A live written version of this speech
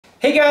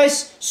Hey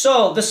guys,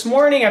 so this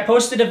morning I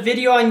posted a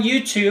video on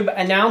YouTube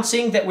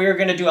announcing that we were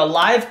going to do a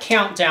live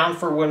countdown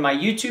for when my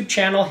YouTube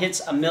channel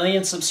hits 1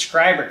 million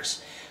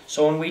subscribers.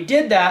 So when we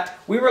did that,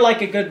 we were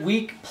like a good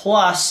week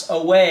plus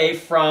away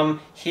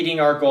from hitting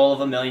our goal of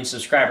 1 million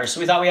subscribers.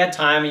 So we thought we had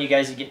time and you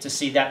guys would get to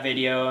see that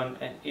video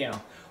and you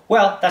know.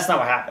 Well, that's not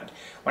what happened.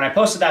 When I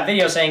posted that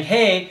video saying,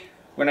 hey,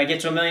 when I get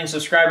to 1 million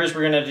subscribers,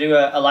 we're going to do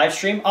a live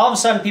stream, all of a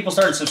sudden people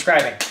started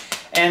subscribing.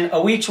 And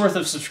a week's worth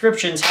of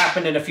subscriptions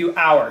happened in a few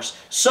hours.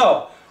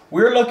 So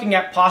we're looking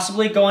at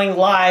possibly going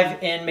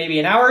live in maybe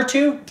an hour or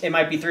two. It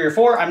might be 3 or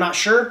 4, I'm not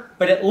sure,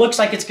 but it looks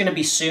like it's going to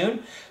be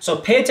soon. So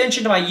pay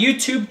attention to my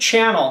YouTube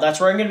channel. That's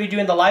where I'm going to be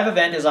doing the live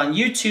event, is on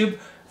YouTube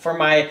for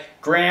my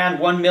grand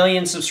 1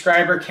 million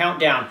subscriber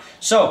countdown.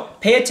 So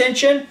pay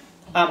attention.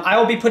 I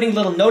will be putting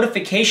little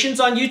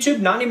notifications on YouTube,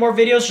 not any more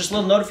videos, just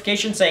little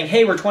notifications saying,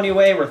 hey, we're 20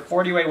 away, we're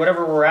 40 away,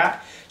 whatever we're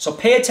at. So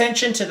pay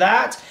attention to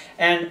that.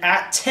 And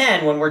at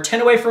 10, when we're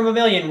 10 away from 1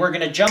 million, we're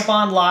going to jump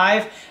on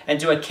live and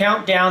do a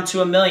countdown to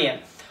 1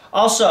 million.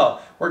 Also,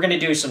 we're going to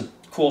do some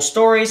cool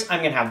stories. I'm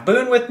going to have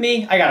Boone with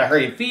me. I got to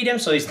hurry and feed him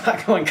so he's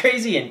not going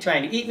crazy and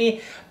trying to eat me.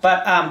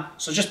 But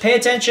so just pay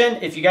attention.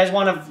 If you guys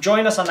want to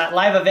join us on that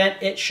live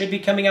event, it should be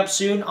coming up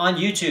soon on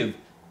YouTube.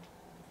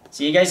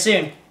 See you guys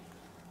soon.